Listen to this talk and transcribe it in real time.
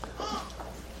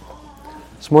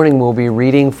This morning we'll be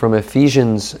reading from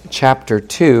Ephesians chapter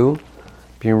 2. We'll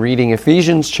be reading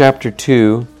Ephesians chapter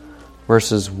 2,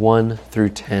 verses 1 through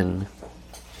 10.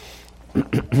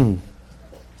 And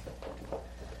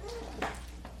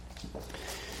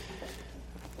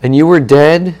you were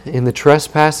dead in the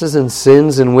trespasses and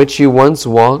sins in which you once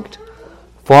walked,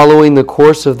 following the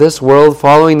course of this world,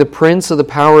 following the prince of the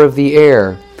power of the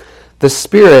air, the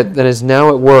spirit that is now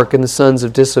at work in the sons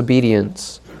of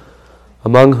disobedience,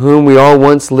 among whom we all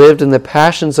once lived in the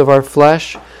passions of our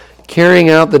flesh, carrying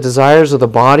out the desires of the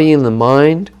body and the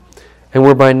mind, and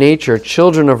were by nature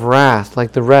children of wrath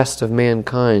like the rest of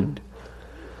mankind.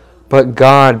 But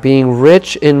God, being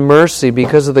rich in mercy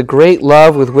because of the great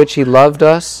love with which He loved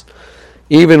us,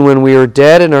 even when we were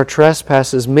dead in our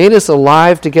trespasses, made us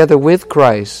alive together with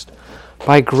Christ.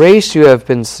 By grace you have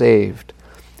been saved,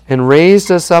 and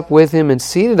raised us up with Him and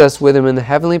seated us with Him in the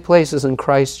heavenly places in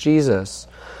Christ Jesus,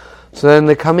 so that in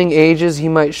the coming ages He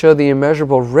might show the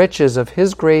immeasurable riches of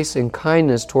His grace and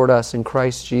kindness toward us in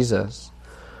Christ Jesus.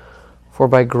 For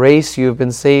by grace you have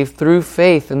been saved through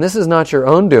faith, and this is not your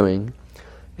own doing.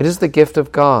 It is the gift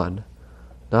of God,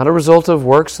 not a result of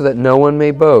works, so that no one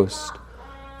may boast.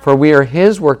 For we are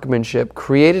His workmanship,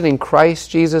 created in Christ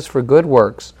Jesus for good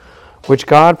works, which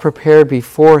God prepared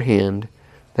beforehand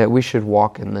that we should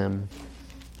walk in them.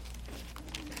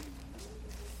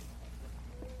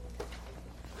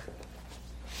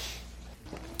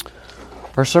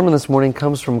 Our sermon this morning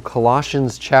comes from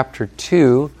Colossians chapter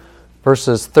 2,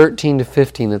 verses 13 to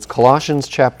 15. It's Colossians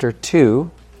chapter 2,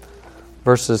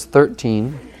 verses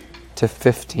 13 to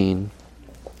 15.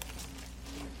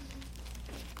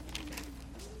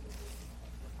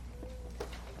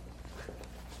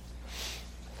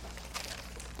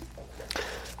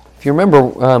 If you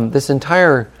remember, this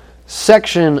entire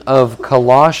section of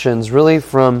Colossians, really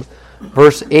from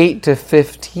verse 8 to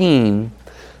 15,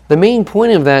 the main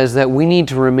point of that is that we need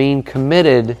to remain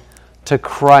committed to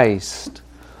Christ.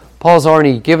 Paul's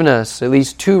already given us at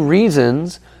least two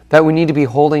reasons that we need to be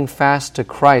holding fast to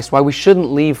Christ, why we shouldn't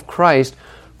leave Christ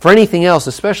for anything else,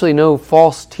 especially no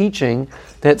false teaching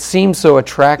that seems so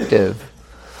attractive.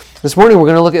 This morning we're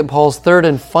going to look at Paul's third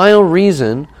and final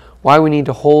reason why we need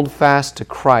to hold fast to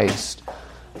Christ,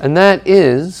 and that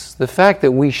is the fact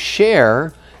that we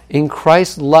share in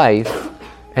Christ's life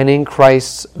and in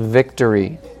Christ's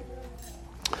victory.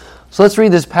 So let's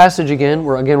read this passage again.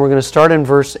 We're going to start in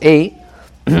verse 8.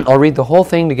 I'll read the whole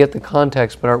thing to get the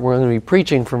context, but we're going to be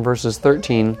preaching from verses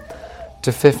 13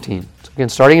 to 15. So again,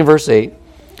 starting in verse 8.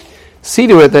 See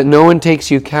to it that no one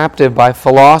takes you captive by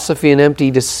philosophy and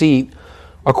empty deceit,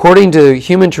 according to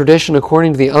human tradition,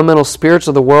 according to the elemental spirits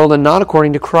of the world, and not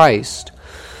according to Christ.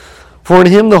 For in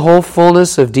Him the whole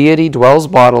fullness of deity dwells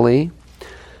bodily,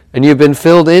 and you have been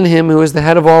filled in Him who is the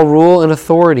head of all rule and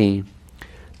authority.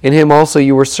 In Him also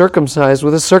you were circumcised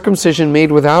with a circumcision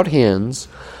made without hands,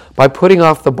 by putting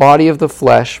off the body of the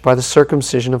flesh by the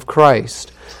circumcision of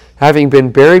Christ, having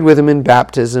been buried with Him in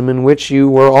baptism, in which you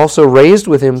were also raised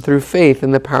with Him through faith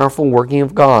in the powerful working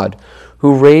of God,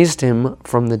 who raised Him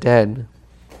from the dead.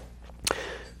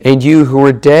 And you who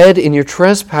were dead in your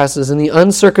trespasses and the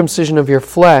uncircumcision of your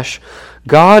flesh,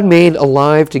 God made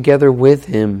alive together with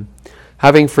Him,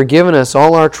 having forgiven us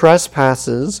all our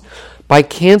trespasses, by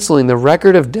canceling the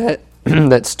record of debt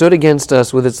that stood against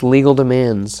us with its legal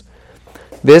demands.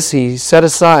 This He set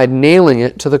aside, nailing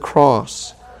it to the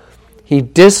cross. He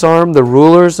disarmed the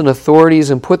rulers and authorities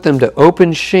and put them to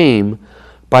open shame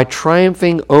by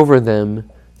triumphing over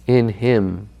them in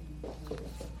Him.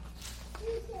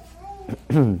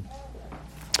 So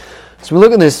we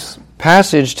look at this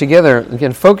passage together,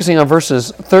 again focusing on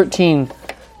verses 13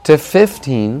 to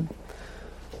 15.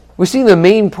 We see the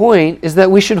main point is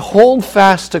that we should hold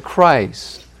fast to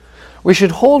Christ. We should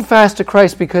hold fast to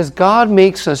Christ because God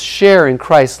makes us share in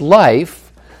Christ's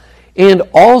life and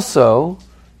also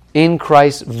in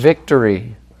Christ's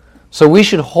victory. So we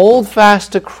should hold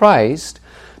fast to Christ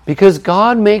because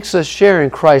God makes us share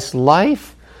in Christ's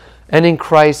life and in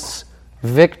Christ's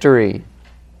victory.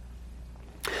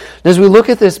 As we look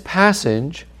at this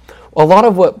passage, a lot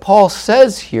of what Paul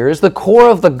says here is the core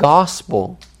of the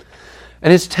gospel.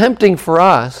 And it's tempting for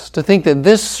us to think that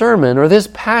this sermon or this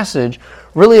passage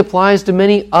really applies to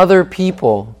many other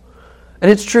people.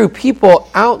 And it's true, people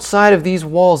outside of these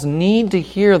walls need to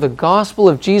hear the gospel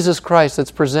of Jesus Christ that's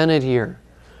presented here.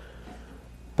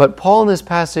 But Paul in this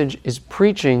passage is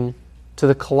preaching to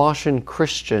the Colossian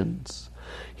Christians.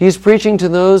 He's preaching to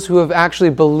those who have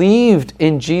actually believed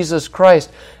in Jesus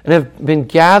Christ and have been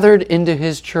gathered into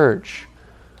His church.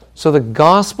 So the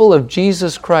gospel of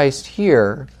Jesus Christ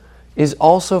here is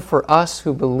also for us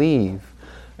who believe.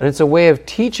 And it's a way of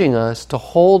teaching us to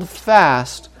hold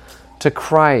fast to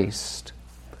Christ.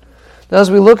 Now, as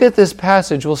we look at this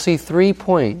passage, we'll see 3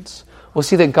 points. We'll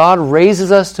see that God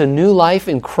raises us to new life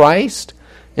in Christ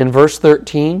in verse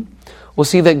 13. We'll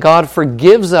see that God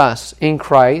forgives us in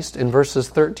Christ in verses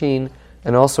 13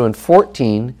 and also in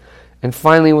 14. And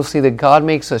finally, we'll see that God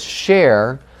makes us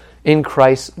share in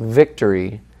Christ's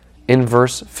victory in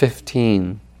verse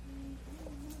 15.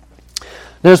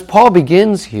 Now, as Paul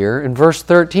begins here in verse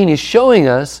 13, he's showing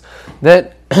us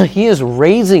that he is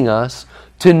raising us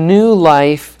to new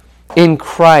life in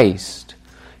Christ.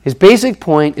 His basic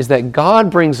point is that God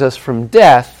brings us from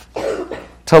death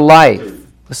to life.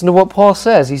 Listen to what Paul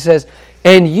says. He says,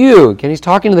 and you, again he's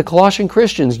talking to the Colossian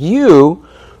Christians, you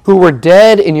who were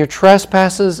dead in your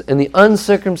trespasses and the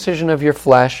uncircumcision of your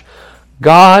flesh,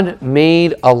 God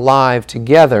made alive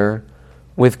together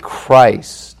with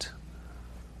Christ.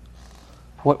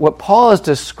 What Paul is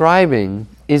describing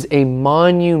is a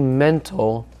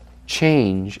monumental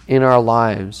change in our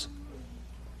lives.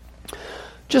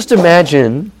 Just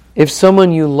imagine if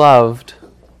someone you loved,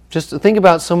 just think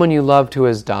about someone you loved who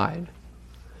has died.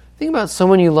 Think about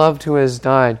someone you loved who has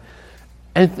died.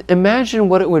 And imagine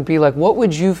what it would be like. What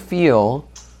would you feel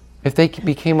if they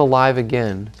became alive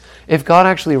again? If God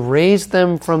actually raised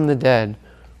them from the dead,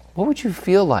 what would you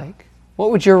feel like? What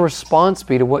would your response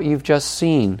be to what you've just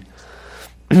seen?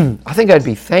 I think I'd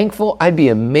be thankful. I'd be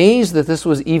amazed that this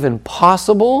was even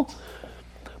possible.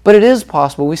 But it is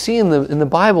possible. We see in the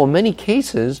Bible many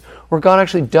cases where God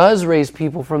actually does raise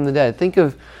people from the dead. Think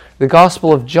of the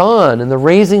Gospel of John and the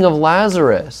raising of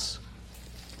Lazarus.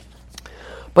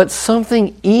 But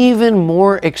something even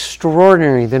more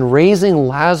extraordinary than raising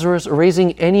Lazarus or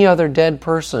raising any other dead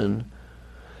person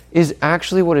is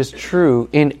actually what is true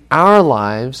in our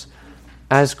lives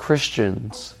as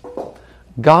Christians.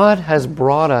 God has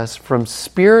brought us from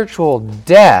spiritual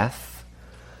death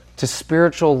to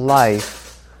spiritual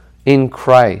life in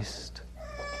Christ.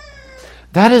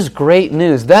 That is great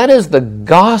news. That is the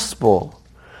gospel.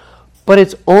 But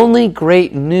it's only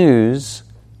great news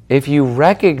if you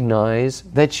recognize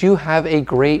that you have a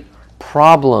great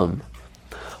problem.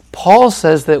 Paul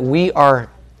says that we are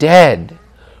dead.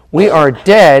 We are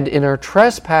dead in our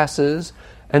trespasses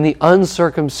and the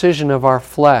uncircumcision of our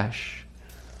flesh.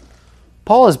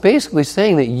 Paul is basically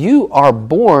saying that you are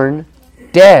born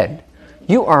dead.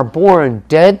 You are born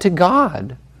dead to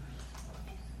God.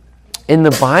 In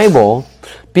the Bible,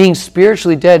 being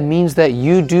spiritually dead means that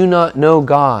you do not know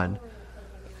God.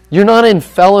 You're not in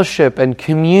fellowship and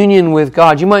communion with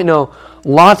God. You might know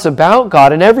lots about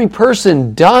God, and every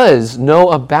person does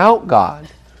know about God.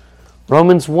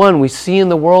 Romans 1, we see in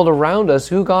the world around us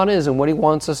who God is and what He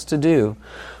wants us to do.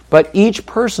 But each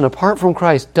person, apart from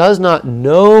Christ, does not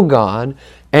know God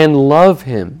and love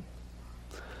Him.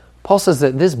 Paul says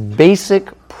that this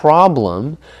basic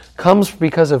problem comes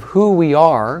because of who we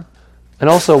are and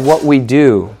also what we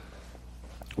do.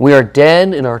 We are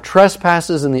dead in our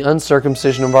trespasses and the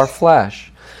uncircumcision of our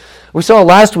flesh. We saw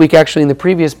last week, actually, in the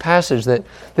previous passage, that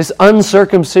this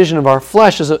uncircumcision of our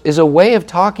flesh is a way of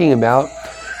talking about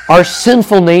our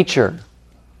sinful nature.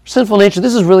 Sinful nature,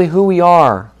 this is really who we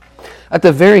are. At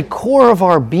the very core of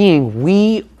our being,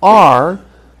 we are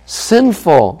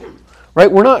sinful.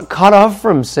 Right? We're not cut off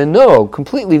from sin. No,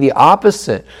 completely the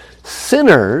opposite.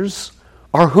 Sinners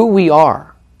are who we are.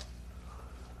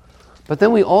 But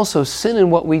then we also sin in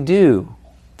what we do.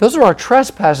 Those are our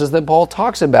trespasses that Paul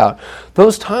talks about.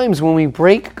 Those times when we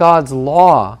break God's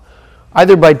law,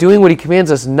 either by doing what He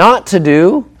commands us not to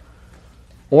do,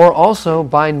 or also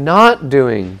by not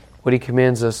doing what He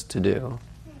commands us to do.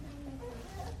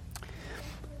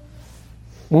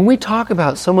 When we talk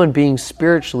about someone being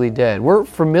spiritually dead, we're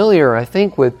familiar, I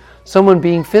think, with someone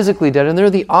being physically dead, and they're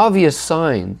the obvious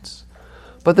signs.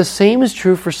 But the same is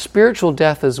true for spiritual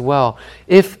death as well.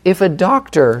 If a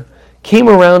doctor came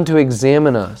around to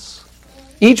examine us,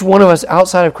 each one of us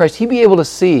outside of Christ, he'd be able to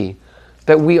see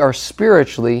that we are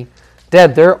spiritually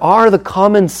dead. There are the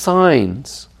common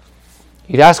signs.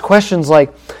 He'd ask questions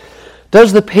like,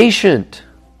 does the patient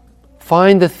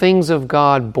find the things of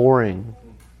God boring?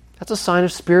 That's a sign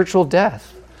of spiritual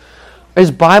death.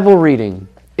 Is Bible reading,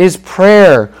 is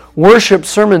prayer, worship,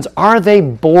 sermons, are they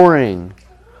boring?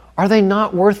 Are they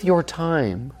not worth your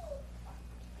time?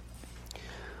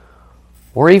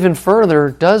 Or even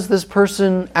further, does this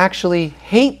person actually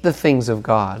hate the things of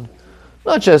God?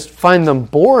 Not just find them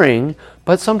boring,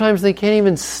 but sometimes they can't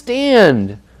even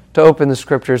stand to open the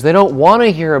Scriptures. They don't want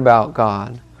to hear about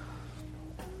God.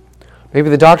 Maybe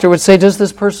the doctor would say, does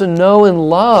this person know and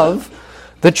love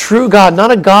the true God, not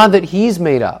a God that he's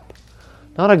made up,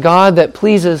 not a God that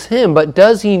pleases him, but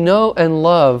does he know and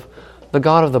love the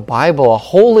God of the Bible, a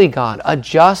holy God, a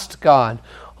just God,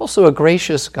 also a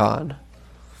gracious God?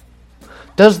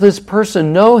 Does this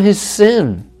person know his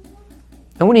sin?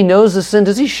 And when he knows his sin,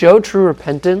 does he show true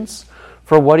repentance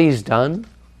for what he's done?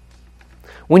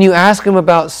 When you ask him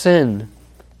about sin,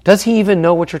 does he even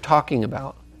know what you're talking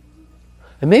about?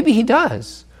 And maybe he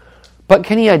does. But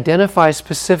can he identify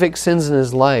specific sins in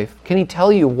his life? Can he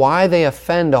tell you why they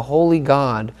offend a holy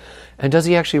God? And does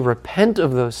he actually repent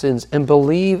of those sins and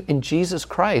believe in Jesus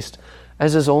Christ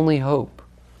as his only hope?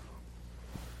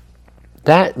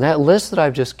 That list that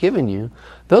I've just given you,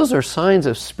 those are signs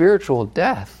of spiritual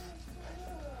death.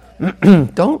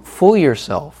 Don't fool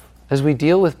yourself as we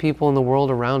deal with people in the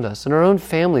world around us, in our own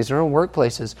families, in our own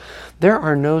workplaces. There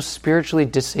are no spiritually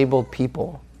disabled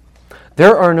people.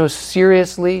 There are no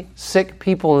seriously sick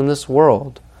people in this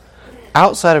world.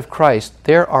 Outside of Christ,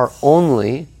 there are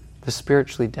only the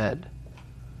spiritually dead.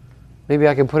 Maybe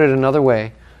I can put it another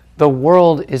way. The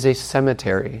world is a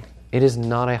cemetery. It is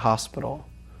not a hospital.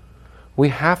 We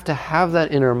have to have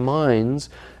that in our minds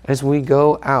as we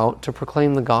go out to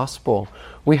proclaim the gospel.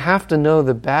 We have to know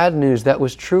the bad news that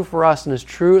was true for us and is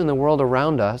true in the world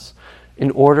around us in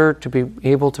order to be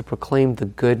able to proclaim the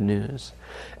good news.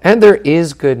 And there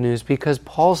is good news because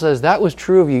Paul says that was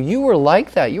true of you. You were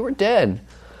like that. You were dead.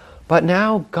 But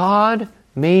now God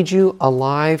made you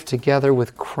alive together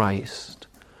with Christ.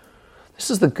 This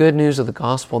is the good news of the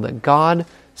gospel, that God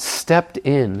stepped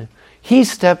in. He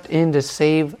stepped in to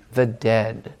save the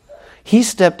dead. He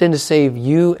stepped in to save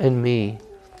you and me.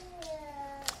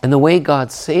 And the way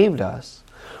God saved us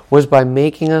was by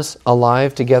making us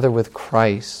alive together with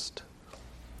Christ.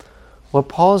 What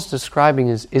Paul is describing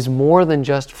is more than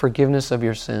just forgiveness of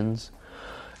your sins.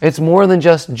 It's more than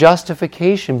just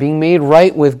justification, being made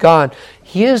right with God.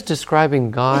 He is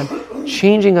describing God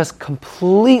changing us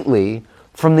completely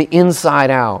from the inside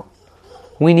out.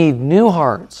 We need new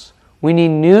hearts. We need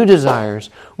new desires.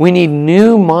 We need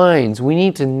new minds. We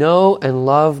need to know and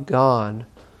love God.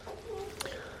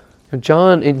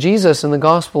 Jesus in the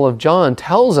Gospel of John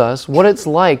tells us what it's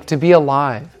like to be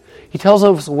alive. He tells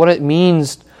us what it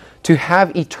means to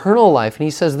have eternal life. And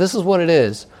he says this is what it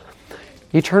is.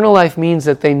 Eternal life means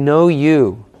that they know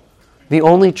you, the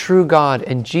only true God,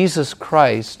 and Jesus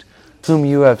Christ, whom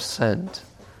you have sent.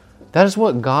 That is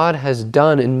what God has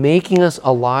done in making us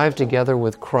alive together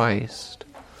with Christ.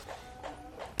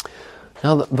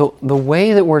 Now, the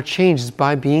way that we're changed is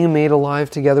by being made alive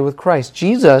together with Christ.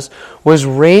 Jesus was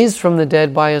raised from the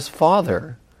dead by his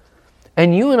Father.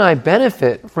 And you and I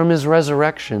benefit from his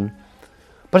resurrection.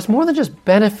 But it's more than just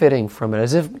benefiting from it,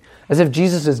 as if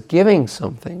Jesus is giving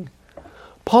something.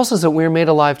 Paul says that we're made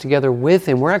alive together with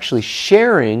him. We're actually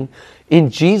sharing in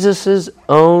Jesus'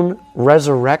 own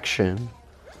resurrection.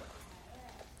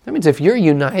 That means if you're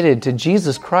united to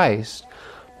Jesus Christ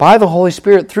by the Holy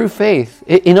Spirit through faith,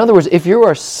 in other words, if you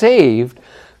are saved,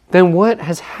 then what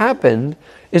has happened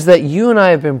is that you and I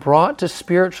have been brought to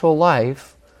spiritual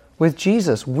life with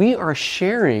Jesus. We are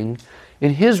sharing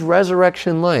in his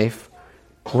resurrection life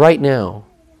right now.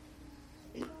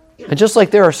 And just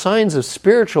like there are signs of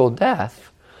spiritual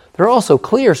death, there are also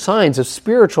clear signs of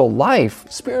spiritual life,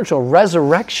 spiritual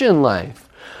resurrection life.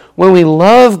 When we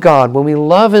love God, when we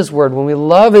love his word, when we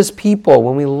love his people,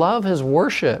 when we love his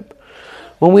worship,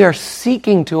 when we are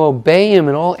seeking to obey him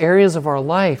in all areas of our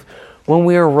life, when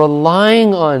we are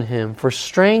relying on him for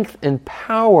strength and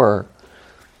power,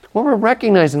 when we're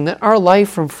recognizing that our life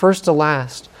from first to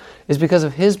last is because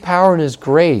of his power and his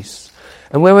grace,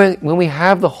 and when we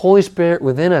have the Holy Spirit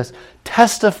within us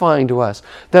testifying to us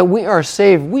that we are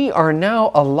saved, we are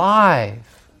now alive.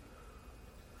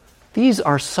 These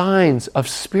are signs of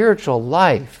spiritual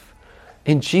life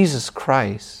in Jesus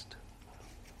Christ.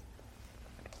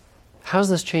 How does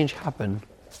this change happen?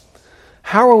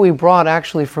 How are we brought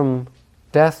actually from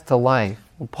death to life?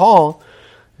 Well, Paul,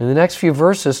 in the next few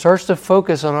verses, starts to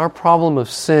focus on our problem of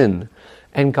sin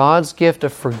and God's gift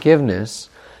of forgiveness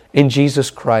in Jesus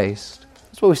Christ.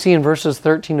 That's what we see in verses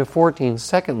 13 to 14.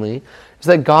 Secondly, is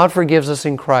that God forgives us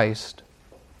in Christ.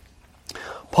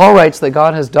 Paul writes that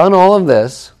God has done all of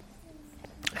this,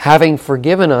 having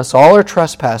forgiven us all our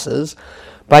trespasses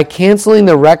by canceling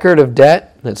the record of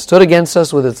debt that stood against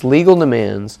us with its legal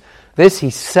demands. This he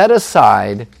set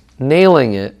aside,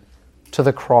 nailing it to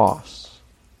the cross.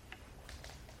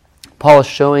 Paul is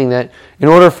showing that in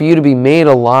order for you to be made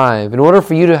alive, in order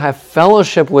for you to have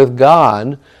fellowship with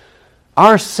God,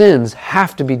 our sins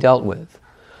have to be dealt with.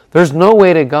 There's no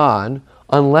way to God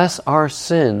unless our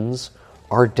sins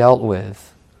are dealt with.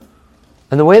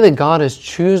 And the way that God has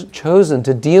chosen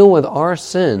to deal with our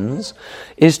sins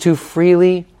is to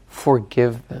freely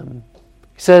forgive them.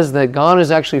 He says that God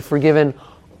has actually forgiven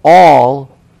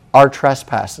all our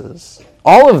trespasses.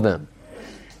 All of them.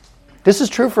 This is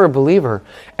true for a believer.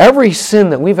 Every sin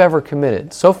that we've ever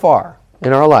committed so far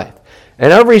in our life,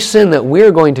 and every sin that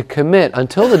we're going to commit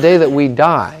until the day that we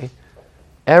die,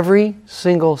 every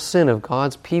single sin of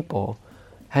God's people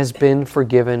has been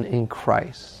forgiven in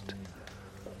Christ.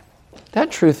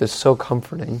 That truth is so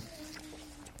comforting.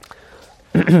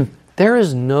 There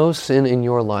is no sin in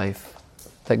your life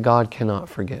that God cannot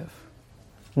forgive.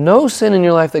 No sin in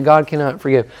your life that God cannot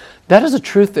forgive. That is a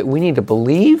truth that we need to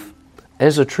believe, and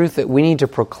is a truth that we need to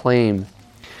proclaim.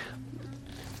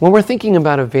 When we're thinking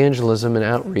about evangelism and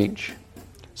outreach,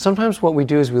 sometimes what we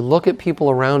do is we look at people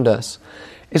around us,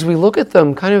 is we look at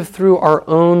them kind of through our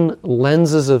own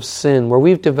lenses of sin, where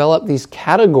we've developed these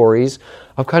categories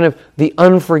of kind of the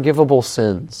unforgivable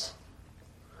sins.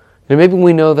 And maybe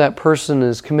we know that person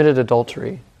has committed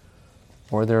adultery,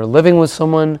 or they're living with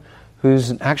someone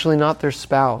who's actually not their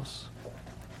spouse.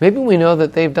 Maybe we know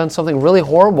that they've done something really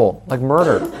horrible, like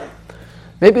murder.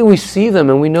 Maybe we see them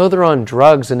and we know they're on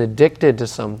drugs and addicted to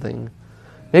something.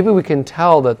 Maybe we can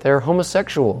tell that they're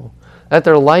homosexual, that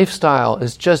their lifestyle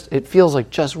is just, it feels like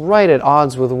just right at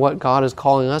odds with what God is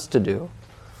calling us to do.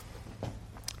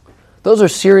 Those are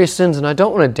serious sins, and I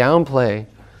don't want to downplay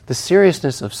the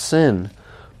seriousness of sin,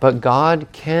 but God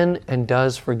can and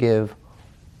does forgive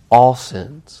all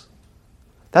sins.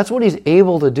 That's what He's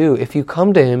able to do if you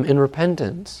come to Him in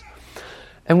repentance.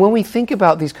 And when we think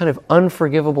about these kind of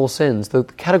unforgivable sins, the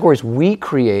categories we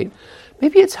create,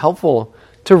 maybe it's helpful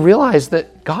to realize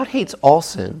that God hates all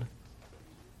sin.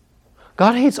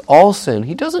 God hates all sin.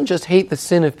 He doesn't just hate the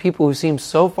sin of people who seem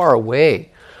so far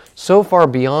away, so far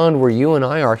beyond where you and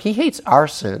I are. He hates our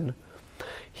sin.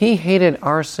 He hated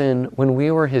our sin when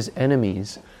we were His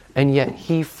enemies, and yet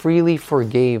He freely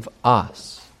forgave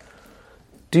us.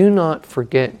 Do not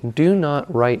forget, do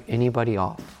not write anybody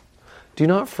off. Do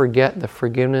not forget the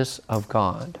forgiveness of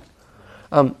God.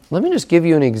 Let me just give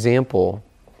you an example.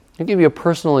 I'll give you a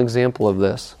personal example of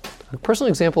this. A personal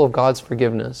example of God's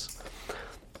forgiveness.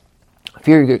 A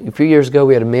few years ago,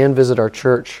 we had a man visit our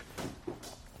church.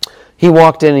 He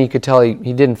walked in and you could tell he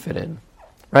didn't fit in.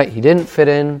 Right? He didn't fit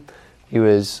in. He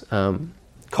was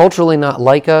culturally not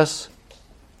like us.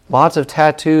 Lots of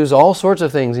tattoos, all sorts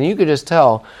of things. And you could just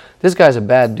tell, this guy's a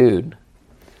bad dude.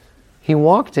 He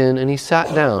walked in and he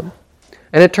sat down.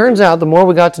 And it turns out, the more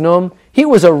we got to know him, he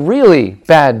was a really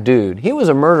bad dude. He was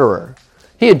a murderer.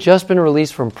 He had just been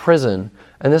released from prison,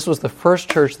 and this was the first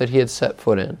church that he had set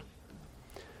foot in.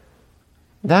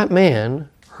 That man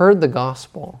heard the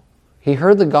gospel. He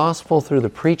heard the gospel through the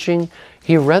preaching.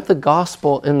 He read the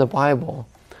gospel in the Bible.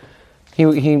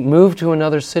 He moved to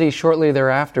another city shortly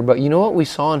thereafter, but you know what we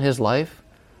saw in his life?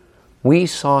 We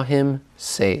saw him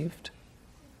saved.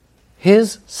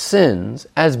 His sins,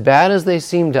 as bad as they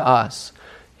seem to us,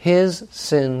 his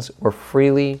sins were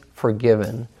freely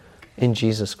forgiven in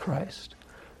Jesus Christ.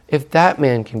 If that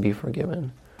man can be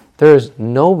forgiven, there is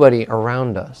nobody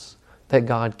around us that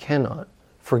God cannot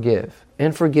forgive,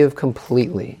 and forgive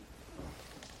completely.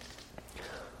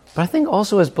 But I think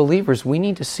also as believers, we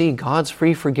need to see God's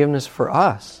free forgiveness for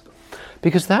us,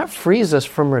 because that frees us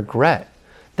from regret.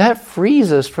 That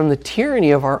frees us from the tyranny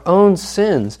of our own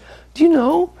sins. Do you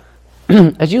know,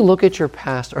 as you look at your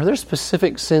past, are there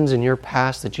specific sins in your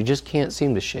past that you just can't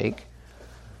seem to shake?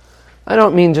 I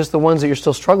don't mean just the ones that you're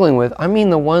still struggling with. I mean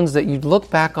the ones that you look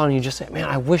back on and you just say, man,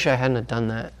 I wish I hadn't have done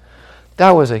that.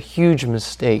 That was a huge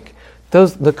mistake.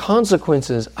 The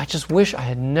consequences, I just wish I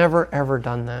had never, ever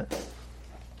done that.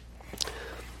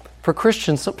 For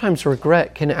Christians, sometimes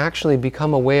regret can actually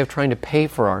become a way of trying to pay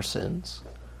for our sins.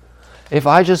 If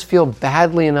I just feel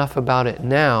badly enough about it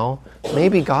now,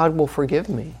 maybe God will forgive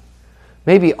me.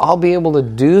 Maybe I'll be able to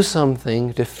do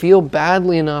something to feel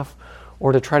badly enough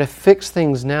or to try to fix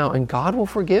things now, and God will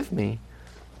forgive me.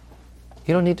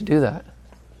 You don't need to do that,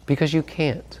 because you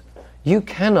can't. You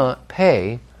cannot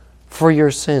pay for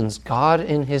your sins. God,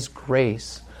 in His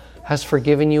grace, has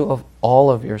forgiven you of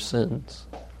all of your sins.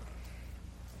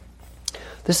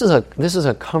 This is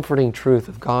a comforting truth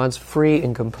of God's free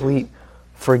and complete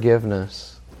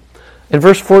forgiveness. In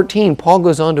verse 14, Paul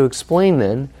goes on to explain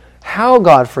then how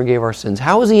God forgave our sins.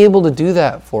 How was He able to do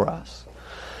that for us?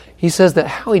 He says that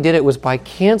how He did it was by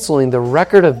canceling the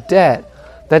record of debt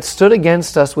that stood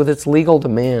against us with its legal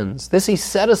demands. This He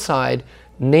set aside,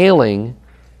 nailing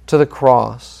to the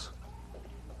cross.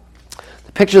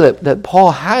 The picture that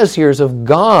Paul has here is of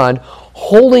God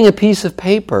holding a piece of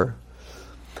paper.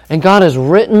 And God has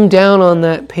written down on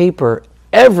that paper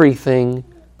everything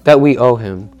that we owe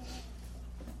Him.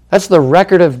 That's the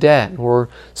record of debt, or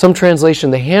some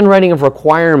translation, the handwriting of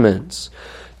requirements,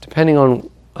 depending on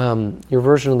your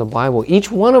version of the Bible.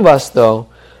 Each one of us, though,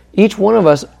 each one of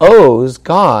us owes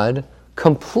God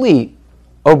complete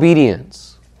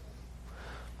obedience.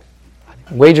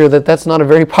 I wager that that's not a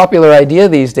very popular idea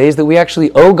these days, that we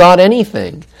actually owe God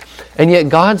anything. And yet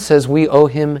God says we owe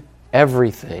Him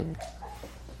everything.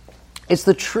 It's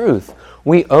the truth.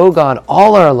 We owe God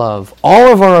all our love,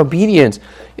 all of our obedience.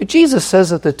 Jesus says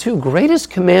that the two greatest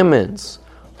commandments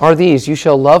are these. You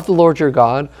shall love the Lord your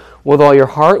God with all your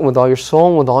heart, and with all your soul,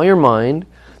 and with all your mind.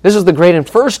 This is the great and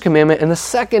first commandment, and the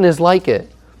second is like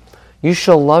it. You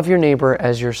shall love your neighbor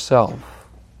as yourself.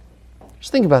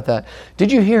 Just think about that.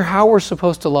 Did you hear how we're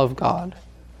supposed to love God?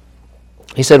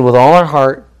 He said, with all our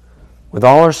heart, with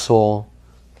all our soul,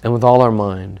 and with all our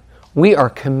mind. We are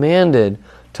commanded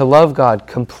to love God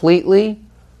completely,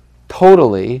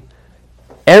 totally,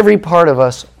 every part of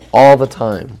us, all the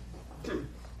time.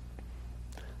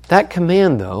 That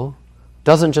command, though,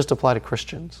 doesn't just apply to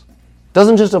Christians.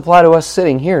 Doesn't just apply to us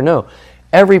sitting here. No,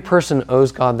 every person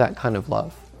owes God that kind of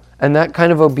love and that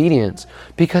kind of obedience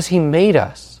because He made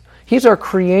us. He's our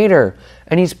Creator,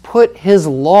 and He's put His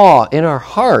law in our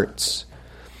hearts.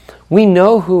 We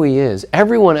know who He is.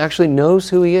 Everyone actually knows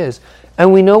who He is,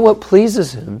 and we know what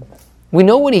pleases Him. We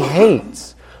know what He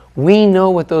hates. We know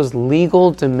what those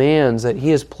legal demands that He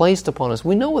has placed upon us,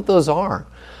 we know what those are.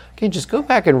 Okay, just go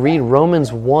back and read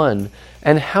Romans 1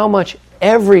 and how much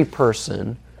every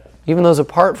person, even those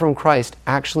apart from Christ,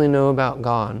 actually know about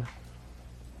God.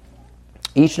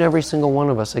 Each and every single one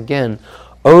of us, again,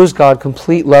 owes God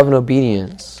complete love and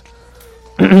obedience.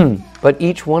 But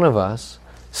each one of us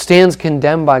stands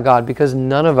condemned by God because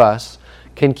none of us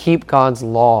can keep God's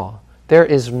law. There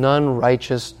is none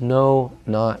righteous, no,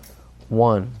 not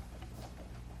one.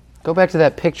 Go back to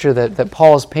that picture that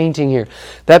Paul is painting here.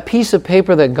 That piece of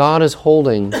paper that God is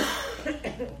holding,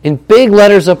 in big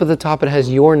letters up at the top, it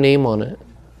has your name on it.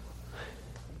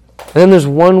 And then there's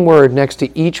one word next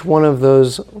to each one of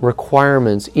those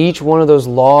requirements, each one of those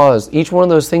laws, each one of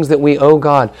those things that we owe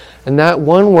God. And that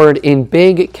one word in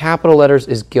big capital letters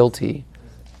is guilty.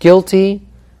 Guilty,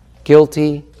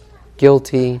 guilty,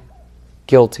 guilty,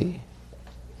 guilty.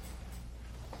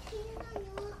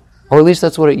 Or at least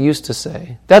that's what it used to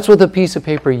say. That's what the piece of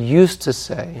paper used to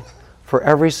say for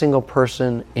every single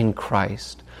person in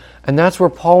Christ. And that's where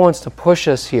Paul wants to push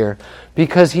us here,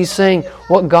 because he's saying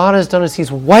what God has done is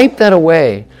He's wiped that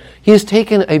away. He has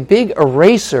taken a big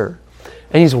eraser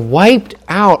and He's wiped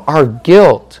out our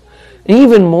guilt. And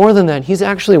even more than that, He's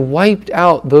actually wiped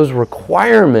out those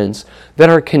requirements that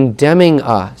are condemning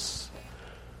us.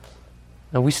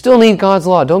 Now, we still need God's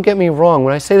law. Don't get me wrong.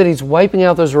 When I say that He's wiping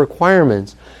out those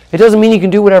requirements, it doesn't mean you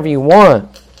can do whatever you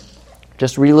want.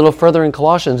 Just read a little further in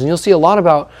Colossians, and you'll see a lot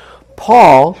about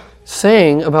Paul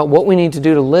saying about what we need to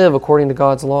do to live according to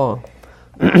God's law.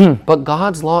 But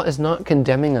God's law is not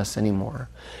condemning us anymore.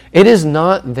 It is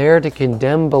not there to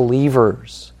condemn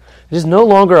believers. It is no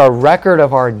longer a record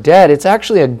of our debt. It's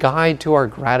actually a guide to our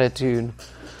gratitude.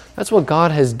 That's what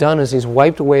God has done, is He's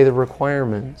wiped away the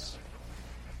requirements.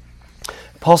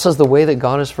 Paul says the way that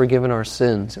God has forgiven our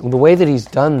sins, the way that He's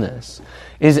done this,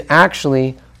 is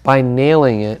actually by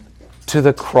nailing it to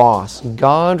the cross.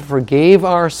 God forgave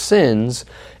our sins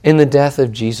in the death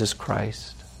of Jesus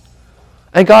Christ.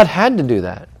 And God had to do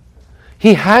that.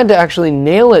 He had to actually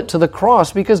nail it to the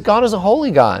cross because God is a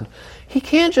holy God. He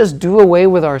can't just do away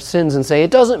with our sins and say,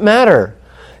 it doesn't matter.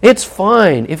 It's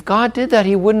fine. If God did that,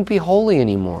 He wouldn't be holy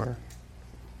anymore.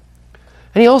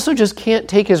 And He also just can't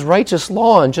take His righteous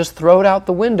law and just throw it out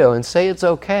the window and say it's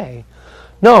okay.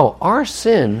 No, our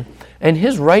sin and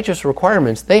His righteous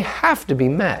requirements, they have to be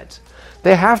met.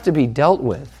 They have to be dealt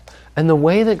with. And the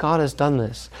way that God has done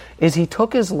this is He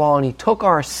took His law and He took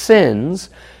our sins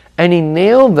and He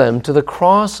nailed them to the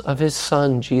cross of His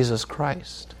Son, Jesus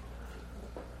Christ.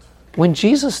 When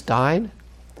Jesus died,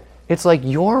 it's like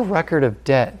your record of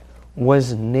debt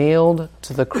was nailed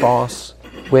to the cross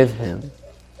with Him.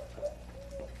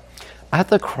 At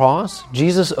the cross,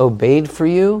 Jesus obeyed for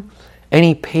you and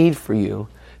He paid for you.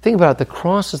 Think about it. The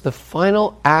cross is the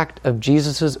final act of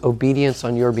Jesus' obedience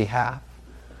on your behalf.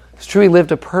 It's true, He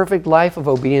lived a perfect life of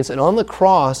obedience, and on the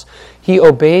cross, He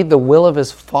obeyed the will of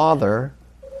His Father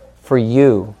for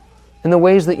you in the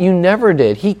ways that you never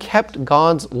did. He kept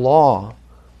God's law.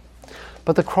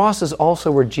 But the cross is also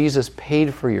where Jesus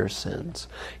paid for your sins.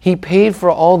 He paid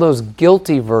for all those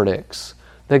guilty verdicts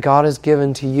that God has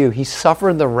given to you. He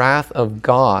suffered the wrath of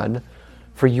God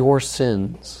for your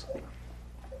sins.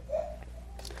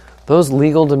 Those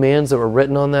legal demands that were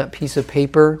written on that piece of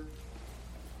paper,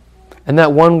 and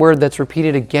that one word that's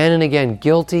repeated again and again,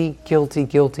 guilty, guilty,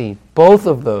 guilty, both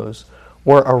of those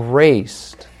were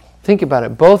erased Think about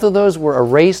it. Both of those were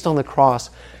erased on the cross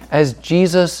as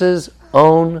Jesus'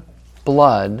 own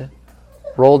blood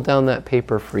rolled down that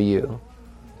paper for you.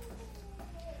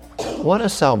 What a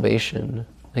salvation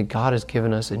that God has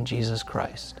given us in Jesus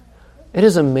Christ. It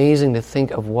is amazing to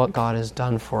think of what God has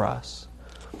done for us.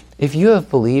 If you have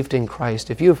believed in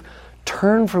Christ, if you have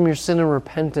turned from your sin and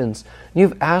repentance, and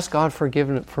you've asked God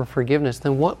for forgiveness,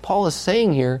 then what Paul is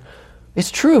saying here is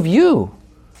true of you.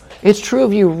 It's true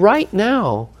of you right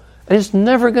now, and it's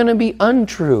never going to be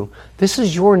untrue. This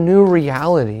is your new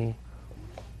reality.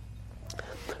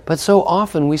 But so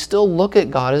often we still look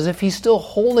at God as if He's still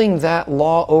holding that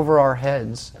law over our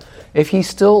heads. If He's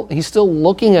still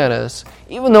looking at us,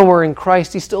 even though we're in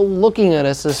Christ, He's still looking at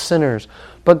us as sinners.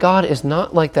 But God is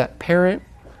not like that parent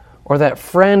or that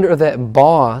friend or that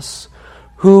boss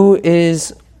who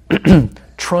is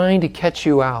trying to catch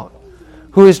you out,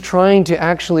 who is trying to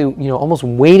actually, almost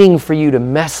waiting for you to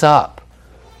mess up.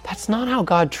 That's not how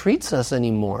God treats us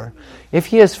anymore. If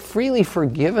He has freely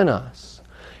forgiven us,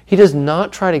 He does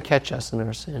not try to catch us in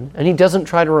our sin, and He doesn't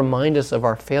try to remind us of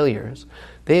our failures.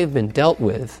 They have been dealt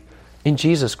with in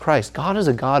Jesus Christ. God is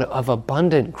a God of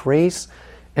abundant grace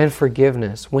and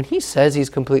forgiveness. When He says He's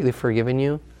completely forgiven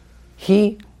you,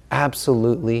 He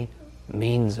absolutely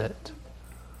means it.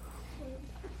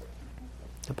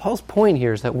 And Paul's point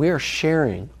here is that we are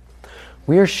sharing.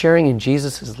 We are sharing in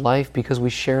Jesus' life because we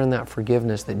share in that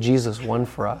forgiveness that Jesus won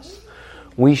for us.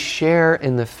 We share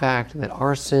in the fact that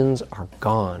our sins are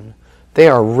gone. They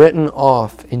are written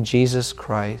off in Jesus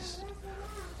Christ.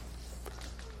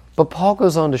 But Paul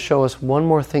goes on to show us one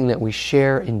more thing that we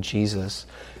share in Jesus.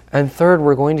 And third,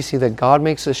 we're going to see that God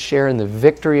makes us share in the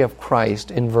victory of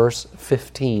Christ in verse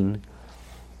 15.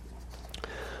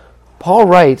 Paul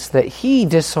writes that He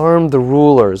disarmed the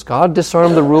rulers. God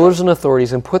disarmed the rulers and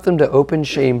authorities and put them to open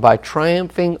shame by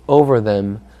triumphing over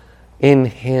them in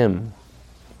Him.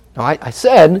 Now, I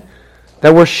said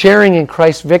that we're sharing in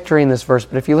Christ's victory in this verse,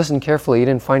 but if you listen carefully, you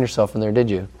didn't find yourself in there, did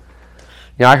you?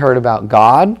 I heard about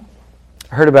God,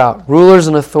 I heard about rulers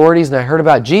and authorities, and I heard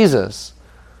about Jesus,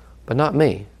 but not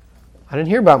me. I didn't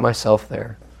hear about myself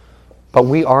there, but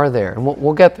we are there, and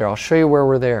we'll get there. I'll show you where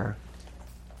we're there.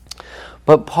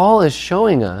 But Paul is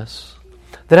showing us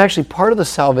that actually part of the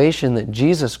salvation that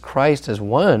Jesus Christ has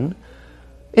won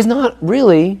is not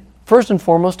really, first and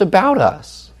foremost, about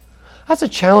us. That's a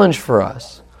challenge for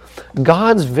us.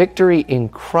 God's victory in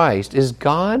Christ is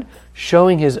God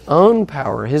showing His own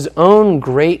power, His own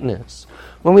greatness.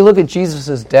 When we look at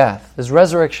Jesus' death, His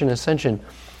resurrection, ascension,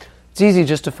 it's easy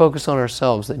just to focus on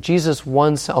ourselves, that Jesus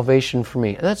won salvation for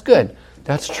me. And that's good.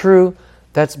 That's true.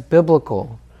 That's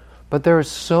biblical. But there is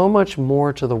so much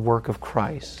more to the work of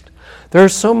Christ. There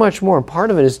is so much more.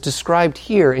 Part of it is described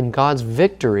here in God's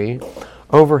victory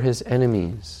over His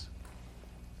enemies.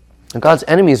 And God's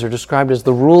enemies are described as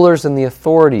the rulers and the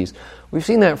authorities. We've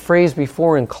seen that phrase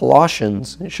before in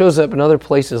Colossians. It shows up in other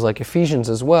places like Ephesians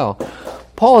as well.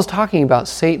 Paul is talking about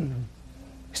Satan.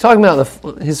 He's talking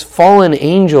about his fallen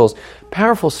angels,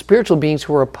 powerful spiritual beings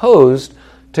who are opposed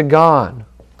to God.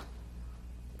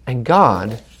 And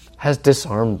God has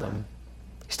disarmed them.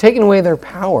 He's taken away their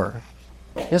power.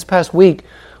 This past week,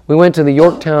 we went to the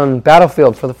Yorktown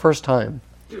battlefield for the first time.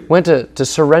 Went to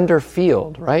Surrender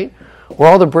Field, right? Where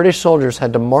all the British soldiers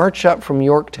had to march up from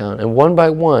Yorktown, and one by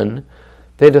one,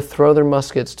 they had to throw their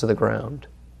muskets to the ground.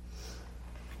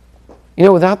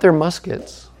 Without their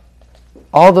muskets,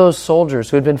 all those soldiers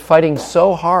who had been fighting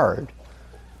so hard,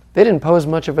 they didn't pose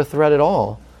much of a threat at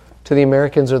all to the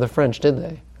Americans or the French, did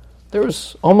they? There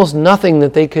was almost nothing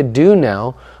that they could do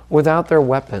now without their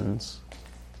weapons.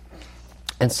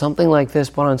 And something like this,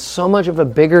 but on so much of a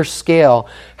bigger scale,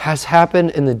 has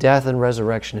happened in the death and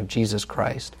resurrection of Jesus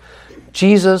Christ.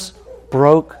 Jesus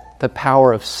broke the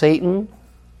power of Satan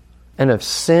and of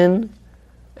sin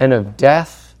and of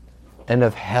death and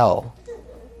of hell.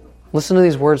 Listen to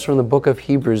these words from the book of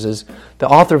Hebrews as the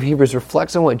author of Hebrews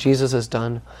reflects on what Jesus has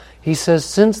done. He says,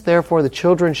 "Since therefore the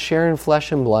children share in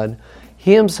flesh and blood,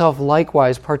 He Himself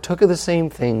likewise partook of the same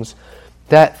things,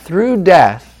 that through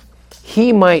death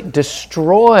He might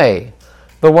destroy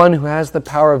the one who has the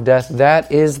power of death, that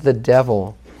is the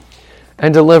devil,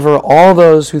 and deliver all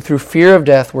those who through fear of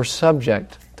death were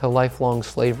subject to lifelong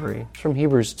slavery." It's from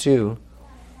Hebrews 2.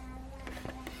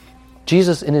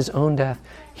 Jesus, in His own death,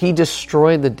 He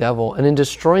destroyed the devil, and in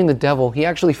destroying the devil, He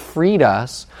actually freed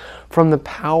us from the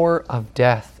power of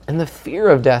death and the fear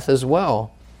of death as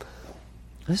well.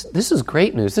 This is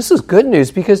great news. This is good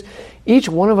news because each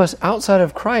one of us outside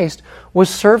of Christ was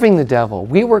serving the devil.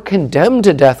 We were condemned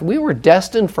to death. We were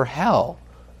destined for hell.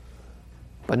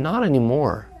 But not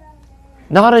anymore.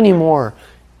 Not anymore.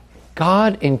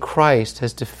 God in Christ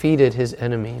has defeated his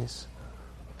enemies.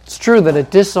 It's true that a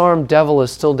disarmed devil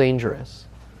is still dangerous.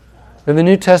 And the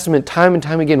New Testament time and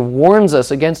time again warns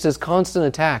us against his constant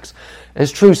attacks. And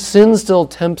it's true, sin still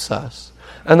tempts us.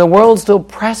 And the world still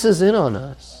presses in on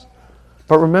us.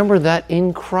 But remember that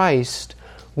in Christ,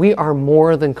 we are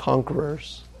more than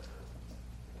conquerors.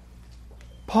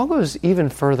 Paul goes even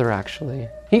further, actually.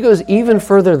 He goes even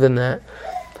further than that.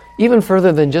 Even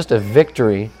further than just a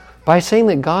victory, by saying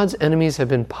that God's enemies have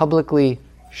been publicly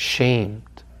shamed.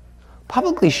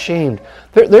 Publicly shamed.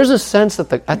 There's a sense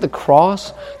that at the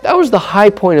cross, that was the high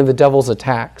point of the devil's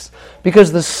attacks,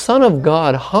 because the Son of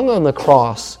God hung on the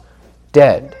cross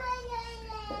dead.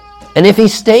 And if he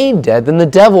stayed dead, then the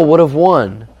devil would have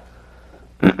won.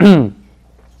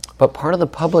 But part of the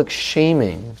public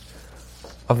shaming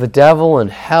of the devil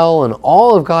and hell and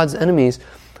all of God's enemies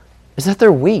is that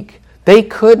they're weak. They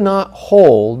could not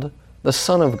hold the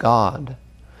Son of God.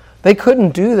 They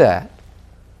couldn't do that.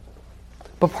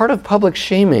 But part of public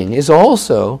shaming is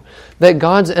also that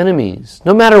God's enemies,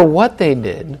 no matter what they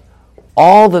did,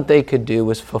 all that they could do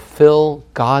was fulfill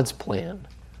God's plan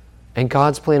and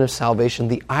God's plan of salvation.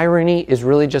 The irony is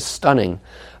really just stunning.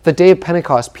 The day of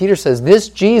Pentecost, Peter says, this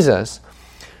Jesus,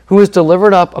 who was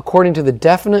delivered up according to the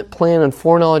definite plan and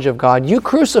foreknowledge of God, you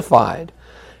crucified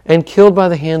and killed by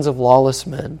the hands of lawless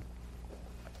men.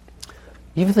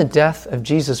 Even the death of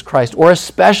Jesus Christ, or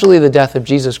especially the death of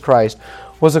Jesus Christ,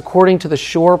 was according to the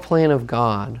sure plan of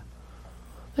God.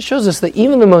 That shows us that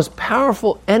even the most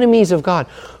powerful enemies of God,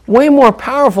 way more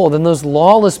powerful than those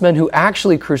lawless men who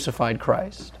actually crucified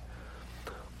Christ,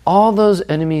 all those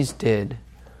enemies did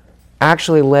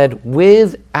actually led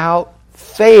without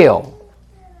fail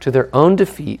to their own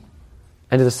defeat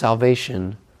and to the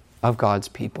salvation of God's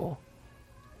people.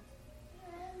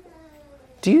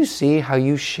 Do you see how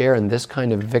you share in this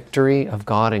kind of victory of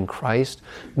God in Christ?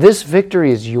 This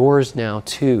victory is yours now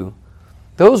too.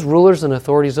 Those rulers and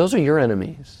authorities, those are your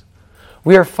enemies.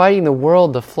 We are fighting the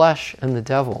world, the flesh, and the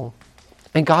devil.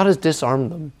 And God has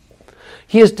disarmed them.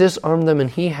 He has disarmed them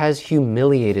and He has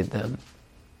humiliated them.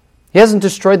 He hasn't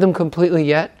destroyed them completely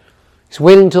yet. He's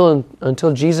waiting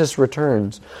until Jesus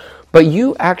returns. But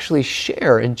you actually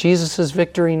share in Jesus'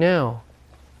 victory now.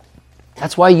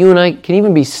 That's why you and I can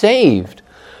even be saved.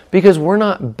 Because we're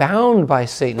not bound by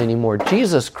Satan anymore.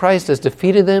 Jesus Christ has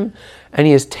defeated them, and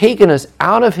He has taken us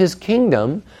out of His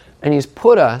kingdom, and He's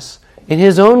put us in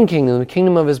His own kingdom, the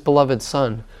kingdom of His beloved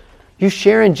Son. You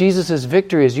share in Jesus'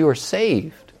 victory as you are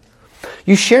saved.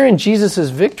 You share in Jesus'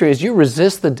 victory as you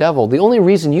resist the devil. The only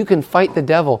reason you can fight the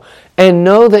devil and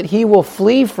know that he will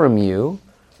flee from you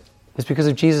is because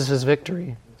of Jesus'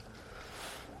 victory.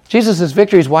 Jesus'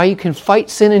 victory is why you can fight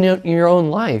sin in your own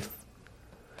life.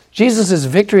 Jesus'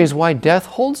 victory is why death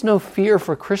holds no fear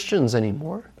for Christians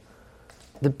anymore.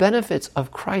 The benefits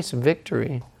of Christ's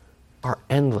victory are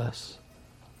endless.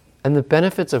 And the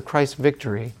benefits of Christ's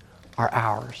victory are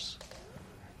ours.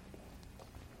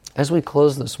 As we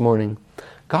close this morning,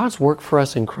 God's work for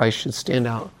us in Christ should stand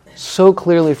out so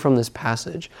clearly from this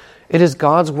passage. It is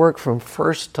God's work from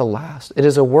first to last. It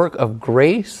is a work of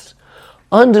grace,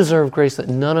 undeserved grace that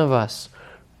none of us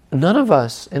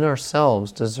in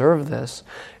ourselves deserve this.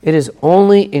 It is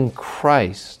only in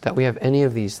Christ that we have any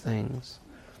of these things.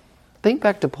 Think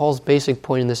back to Paul's basic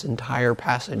point in this entire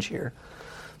passage here.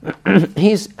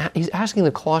 He's asking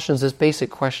the Colossians this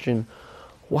basic question: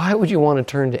 why would you want to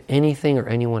turn to anything or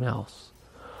anyone else?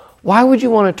 Why would you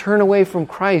want to turn away from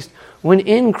Christ when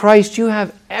in Christ you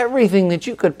have everything that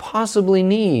you could possibly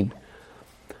need?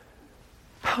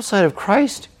 Outside of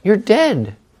Christ, you're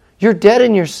dead. You're dead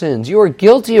in your sins. You are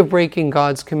guilty of breaking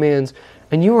God's commands,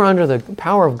 and you are under the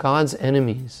power of God's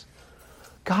enemies.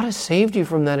 God has saved you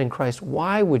from that in Christ.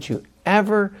 Why would you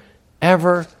ever,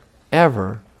 ever,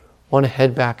 ever want to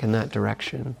head back in that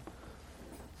direction?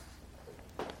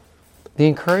 The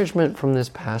encouragement from this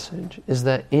passage is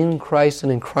that in Christ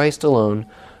and in Christ alone,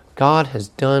 God has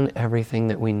done everything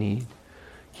that we need.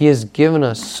 He has given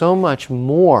us so much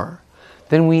more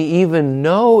than we even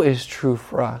know is true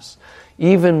for us.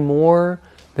 Even more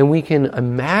than we can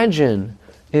imagine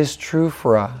is true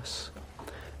for us.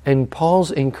 And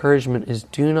Paul's encouragement is,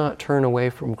 do not turn away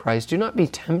from Christ. Do not be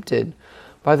tempted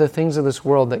by the things of this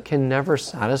world that can never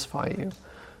satisfy you.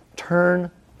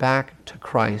 Turn back to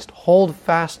Christ. Hold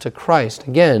fast to Christ.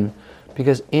 Again,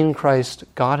 because in Christ,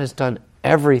 God has done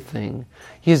everything.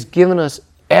 He has given us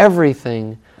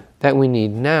everything that we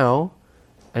need now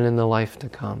and in the life to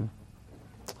come.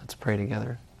 Let's pray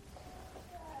together.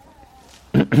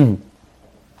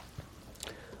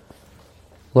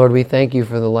 Lord, we thank you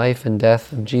for the life and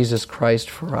death of Jesus Christ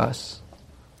for us.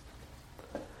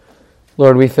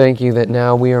 Lord, we thank you that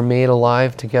now we are made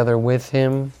alive together with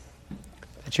him,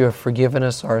 that you have forgiven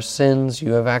us our sins.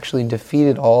 You have actually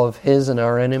defeated all of his and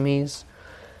our enemies.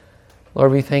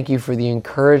 Lord, we thank you for the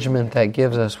encouragement that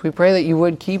gives us. We pray that you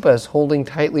would keep us holding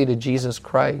tightly to Jesus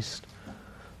Christ.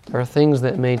 There are things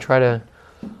that may try to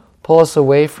pull us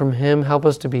away from him. Help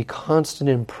us to be constant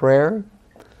in prayer,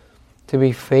 to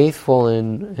be faithful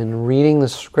in reading the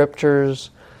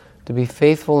Scriptures, to be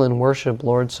faithful in worship,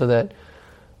 Lord, so that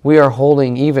we are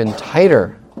holding even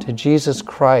tighter to Jesus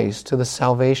Christ, to the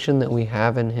salvation that we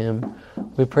have in him.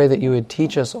 We pray that you would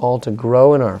teach us all to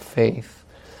grow in our faith,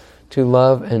 to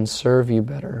love and serve you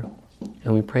better.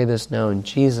 And we pray this now in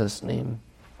Jesus' name.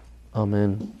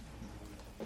 Amen.